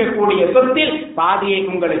இருக்கக்கூடிய சொத்தில் பாதியை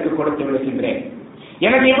உங்களுக்கு கொடுத்து விடுகின்றேன்.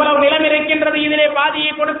 எனக்கு இவ்வளவு நிலம் இருக்கின்றது, இதிலே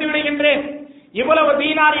பாதியை கொடுத்து விடுகின்றேன். இவ்வளவு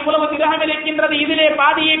தீனார், இவ்வளவு திரகம் இருக்கின்றது, இதிலே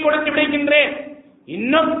பாதியை கொடுத்து விடுகின்றேன்.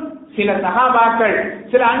 இன்னும் சில சஹாபாக்கள்,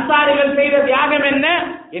 சில அன்சாரிகள் செய்த தியாகம் என்ன?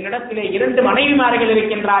 என்னிடத்திலே 2 மனைவிமார்கள்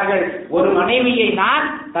இருக்கின்றார்கள், ஒரு மனைவியை நான்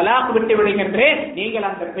தலாக் விட்டு விடுகின்றேன், நீங்கள்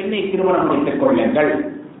அந்த பெண்ணை திருமணம் முடித்துக் கொள்ளுங்கள்.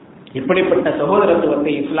 இப்படிப்பட்ட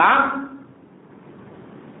சகோதரத்துவத்தை இஸ்லாம்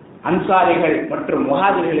அன்சாரிகள் மற்றும்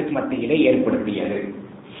முஹாஜிர்களுக்கு மத்தியிலே ஏற்படுத்தியது.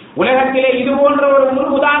 உலகத்திலே இது போன்ற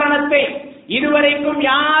ஒரு உதாரணத்தை இதுவரைக்கும்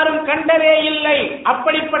யாரும் கண்டதே இல்லை.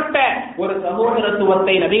 அப்படிப்பட்ட ஒரு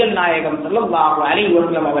சகோதரத்துவத்தை நபிகள் நாயகம் ஸல்லல்லாஹு அலைஹி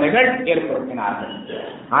வஸல்லம் அவர்கள் ஏற்படுத்தினார்கள்.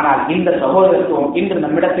 ஆனால் இந்த சகோதரத்துவம் இன்று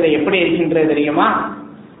நம்மிடத்திலே எப்படி இருக்கின்றது தெரியுமா?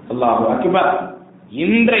 அல்லாஹு அக்பர்.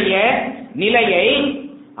 இன்றைய நிலையை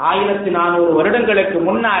 1400 வருடங்களுக்கு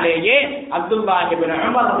முன்னாலேயே அப்துல்லாஹ் இப்னு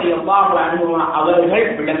உமர் ரலியல்லாஹு அன்ஹு அவர்கள்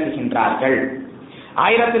விளக்குகின்றார்கள்.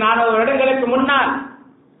 1400 வருடங்களுக்கு முன்னால்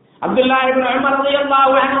அப்துல்லாஹ் இப்னு உமர்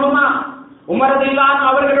ரலியல்லாஹு அன்ஹு உமர் ரலியல்லாஹு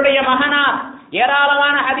அவர்களுடைய மகனார்,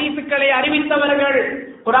 ஏராளமான ஹதீஸுக்களை அறிவித்தவர்கள்,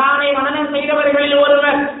 குர்ஆனை மனனம் செய்தவர்களில்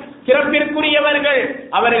ஒருவர், சிறப்பிற்குரியவர்கள்.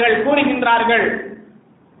 அவர்கள் கூறுகின்றார்கள்,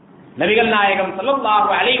 நபிகள் நாயகம் ஸல்லல்லாஹு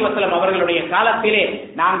அலைஹி வஸல்லம் அவர்களுடைய காலத்திலே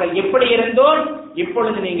நாங்கள் எப்படி இருந்தோம்,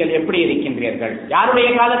 இப்பொழுது நீங்கள் எப்படி இருக்கின்றீர்கள்? யாருடைய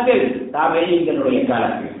காலத்தில்? தாபீஈன்களுடைய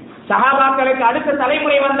காலத்தில். சஹாபாக்களுக்கு அடுத்த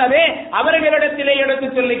தலைமுறை வந்தது, அவர்களிடத்திலே எடுத்து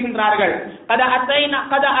சொல்லுகின்றார்கள், கத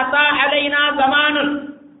அத்தா அலைனா ஸமானுன்,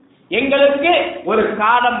 எங்களுக்கு ஒரு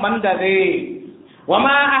காலம் வந்தது,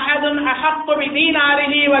 வமா அஹதுன் அஹqqu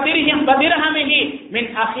பிதீனாரிஹி வதிர்ஹமிஹி மின்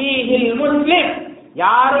அஹீஹில் முஸ்லிம்,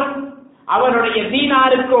 யாரும் அவருடைய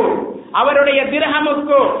தீனாருக்கோ, அவருடைய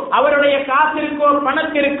திர்ஹமுக்கோ, அவருடைய காசிற்கோ,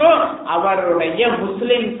 பணத்திற்கோ அவருடைய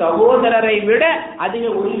முஸ்லிம் சகோதரரை விட அதிக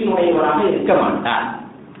உறுதியுடையவராக இருக்க மாட்டார்.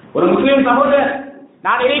 ஒரு முஸ்லிம் சகோதரர்,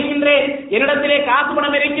 நான் இருக்கின்றேன், என்னிடத்திலே காசு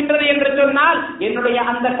பணம் இருக்கின்றது என்று சொன்னால் என்னுடைய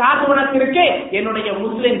அந்த காசு பணத்திற்கு என்னுடைய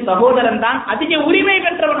முஸ்லிம் சகோதரன் தான் அதிக உரிமை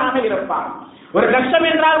பெற்றவனாக இருப்பான். ஒரு கஷ்டம்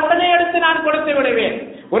என்றால் உடனே எடுத்து நான் கொடுத்து விடுவேன்,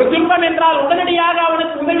 ஒரு துன்பம் என்றால் உடனடியாக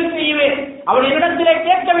அவனுக்கு உதவி செய்வேன். அவன் என்னிடத்திலே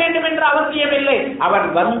கேட்க வேண்டும் என்ற அவசியமில்லை, அவன்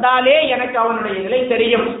வந்தாலே எனக்கு அவனுடைய நிலை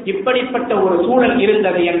தெரியும். இப்படிப்பட்ட ஒரு சூழல்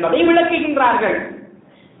இருந்தது என்பதை விளக்குகின்றார்கள்.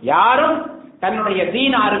 யாரும் தன்னுடைய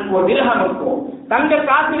தீனாருக்கோ, திர்ஹமுக்கோ, தங்க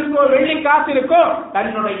காசிற்கோ, வெள்ளி காசிற்கோ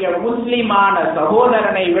தன்னுடைய முஸ்லிமான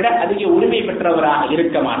சகோதரனை விட அதிக உரிமை பெற்றவராக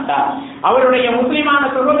இருக்க மாட்டார். அவருடைய முஸ்லிமான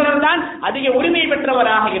சகோதரன் தான் அதிக உரிமை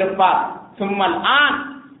பெற்றவராக இருப்பார். சும்மல் ஆன்,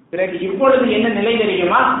 பிறகு இப்பொழுது என்ன நிலை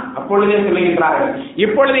தெரியுமா? அப்பொழுதே சொல்லுகின்றார்கள்,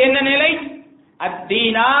 இப்பொழுது என்ன நிலை?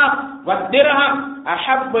 அத்தீனார் வத்திர்ஹம்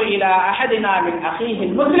அஹப்பு இலா அஹதினா மின்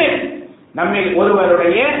அஹீஹில் முஸ்லிம், நம்மில்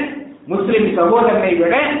ஒருவருடைய முஸ்லிம் சகோதரனை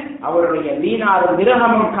விட அவருடைய தீனாரும்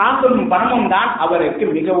திர்ஹமும் காசும் பணமும் தான் அவருக்கு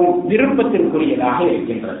மிகவும் விருப்பத்திற்குரியதாக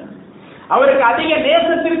இருக்கின்றது, அவருக்கு அதிக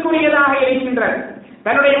நேசத்திற்குரியதாக இருக்கின்றது.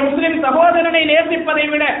 தன்னுடைய முஸ்லிம் சகோதரனை நேசிப்பதை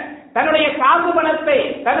விட தன்னுடைய காசு பணத்தை,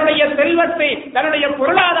 தன்னுடைய செல்வத்தை, தன்னுடைய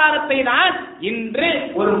பொருளாதாரத்தை தான் இன்று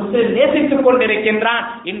ஒரு முஸ்லிம் நேசித்துக் கொண்டிருக்கின்றான்.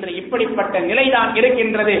 இன்று இப்படிப்பட்ட நிலைதான்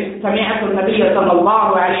இருக்கின்றது. சமீஅத்து நபி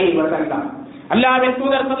ஸல்லல்லாஹு அலைஹி வஸல்லம், அல்லாஹ்வின்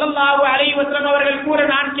தூதர் ஸல்லல்லாஹு அலைஹி வஸல்லம் அவர்கள் கூற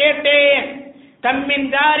நான் கேட்டேன், கம் மின்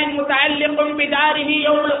தாரின் முதஅல்லிகுன் பிதாரிஹி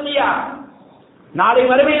யௌமல் கியாமah, நாளை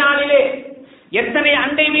மறுமை நாளிலே எத்தனை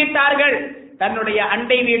அண்டை வீட்டார்கள் தன்னுடைய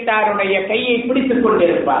அண்டை வீட்டாருடைய கையை பிடித்துக்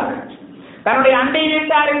கொண்டிருப்பார்கள், தன்னுடைய அண்டை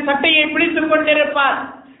வீட்டாரின் சட்டையை பிடித்துக் கொண்டிருப்பார்,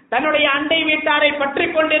 தன்னுடைய அண்டை வீட்டாரை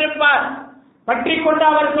பற்றிக் கொண்டிருப்பார். பற்றிக் கொண்டு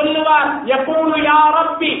அவர் சொல்லுவார், யகூலு யா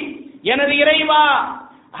ரப்பி, எனது இறைவா,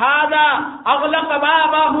 ஹாதா அக்லக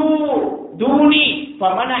பாபஹு தூனி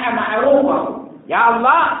ஃபமனஹ மஅரூஃபஹு, யா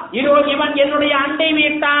அல்லாஹ், இதோ இவன் என்னுடைய அண்டை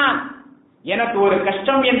வீட்டான், எனக்கு ஒரு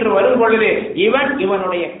கஷ்டம் என்று வரும் பொழுது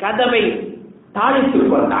இவனுடைய கதவை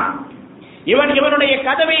தாளித்துக் கொண்டான், இவனுடைய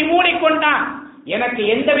கதவை மூடிக்கொண்டான், எனக்கு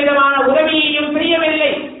எந்த விதமான உதவியையும்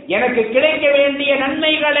செய்யவில்லை, எனக்கு கிடைக்க வேண்டிய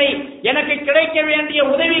நன்மைகளை, எனக்கு கிடைக்க வேண்டிய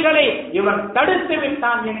உதவிகளை இவன் தடுத்து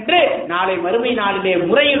விட்டான் என்று நாளை மறுமை நாளிலே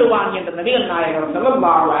முறையிடுவான் என்று நபிகள் நாயகம்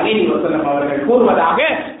ஸல்லல்லாஹு அலைஹி வஸல்லம் அவர்கள் கூறுவதாக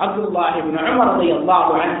அப்துல்லாஹ் இப்னு உமர்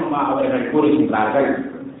ரலியல்லாஹு அன்ஹுமா அவர்கள் கூறுகின்றார்கள்.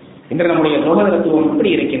 இன்று நம்முடைய சகோதரத்துவம்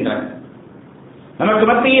எப்படி இருக்கின்றது? நமக்கு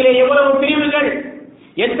மத்தியிலே எவ்வளவு பிரிவுகள்,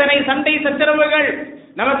 எத்தனை சண்டை சச்சரவுகள்,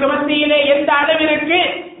 நமக்கு மத்தியிலே எந்த அளவிற்கு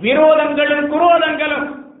விரோதங்களும் குரோதங்களும்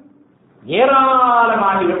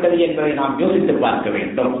ஏராளமாகிவிட்டது என்பதை நாம் யோசித்து பார்க்க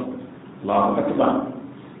வேண்டும். அல்லாஹ் அக்பர்.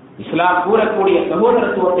 இஸ்லாம் கூறக்கூடிய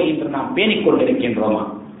சகோதரத்துவத்தை இன்று நாம் பேணிக் கொண்டிருக்கின்றோமா?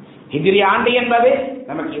 ஹிஜ்ரி ஆண்டு என்பது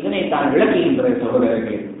நமக்கு இதனை தான் விளக்குகின்றது.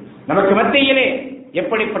 சகோதரர்களே, நமக்கு மத்தியிலே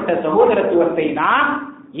எப்படிப்பட்ட சகோதரத்துவத்தை நாம்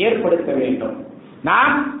ஏற்படுத்த வேண்டும்?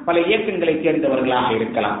 நாம் பல இயக்கங்களை சேர்ந்தவர்களாக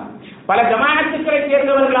இருக்கலாம், பல ஜமாஅத்துக்களை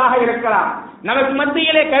சேர்ந்தவர்களாக இருக்கலாம், நமக்கு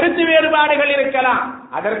மத்தியிலே கருத்து வேறுபாடுகள் இருக்கலாம்.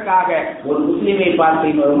 அதற்காக ஒரு முஸ்லிமை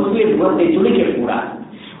பார்த்து ஒரு முஸ்லிம் முகத்தை சுளிக்க கூடாது.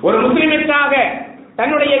 ஒரு முஸ்லிமுக்காக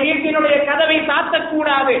தன்னுடைய வீட்டினுடைய கதவை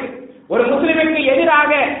சாத்தக்கூடாது. ஒரு முஸ்லிமுக்கு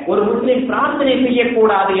எதிராக ஒரு முஸ்லிம் பிரார்த்தனை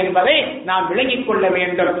செய்யக்கூடாது என்பதை நாம் விளங்கிக் கொள்ள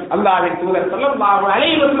வேண்டும். அல்லாஹ்வின் தூதர் ஸல்லல்லாஹு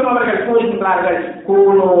அலைஹி வஸல்லம் அவர்கள் கூறுகின்றார்கள்,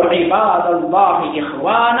 கூனூ இபாதல்லாஹி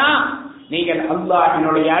இஹ்வானா, நீங்கள்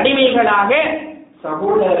அல்லாஹ்வினுடைய அடிமைகளாக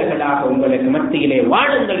சகோதரர்களாக உங்களுக்கு மத்தியிலே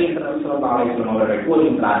வாழுங்கள் என்று ஸல்லல்லாஹு அலைஹி வஸல்லம் அவர்கள்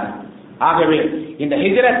கூறுகின்றார்கள். ஆகவே இந்த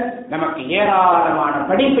ஹிஜ்ரத் நமக்கு ஏராளமான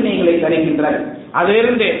படிப்பினைகளை தருகின்றது.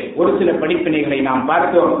 அதிலிருந்து ஒரு சில படிப்பினைகளை நாம்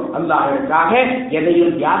பார்த்தோம். அல்லாஹ்விற்காக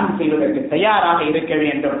எதையும் தியாகம் செய்வதற்கு தயாராக இருக்க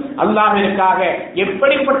வேண்டும். அல்லாஹ்விற்காக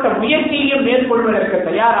எப்படிப்பட்ட முயற்சியையும் மேற்கொள்வதற்கு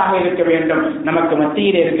தயாராக இருக்க வேண்டும். நமக்கு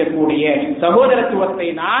மத்தியில் இருக்கக்கூடிய சகோதரத்துவத்தை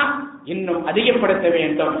நாம் இன்னும் அதிகப்படுத்த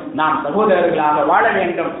வேண்டும். நாம் சகோதரர்களாக வாழ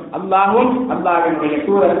வேண்டும். அல்லாஹ்வும் அல்லாஹ்வினுடைய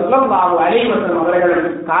தூதர் ஸல்லல்லாஹு அலைஹி வஸல்லம் அவர்களும்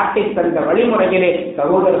காட்டித் தந்த வழிமுறையிலே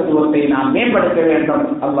சகோதரத்துவத்தை நாம் மேம்படுத்த வேண்டும்.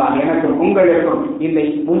 அல்லாஹ் எனக்கும் உங்களுக்கும் இந்த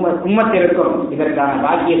உம்மத்திற்கும் இதற்கான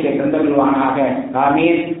பாக்கியத்தை தந்தருள்வானாக.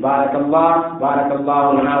 ஆமீன். பாரக்கல்லாஹு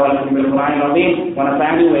லனா வ லக்கும் பில் குர்ஆனில் அஸீம் வ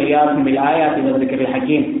நஃபஅனி வ இய்யாக்கும் பில் ஆயாத்தி வ ذிக்ரில்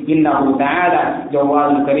ஹகீம். இன்னஹு தஆலா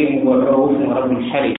ஜவ்வாதுல் கரீம் வ ரഊஃபுர் ரஹீம்.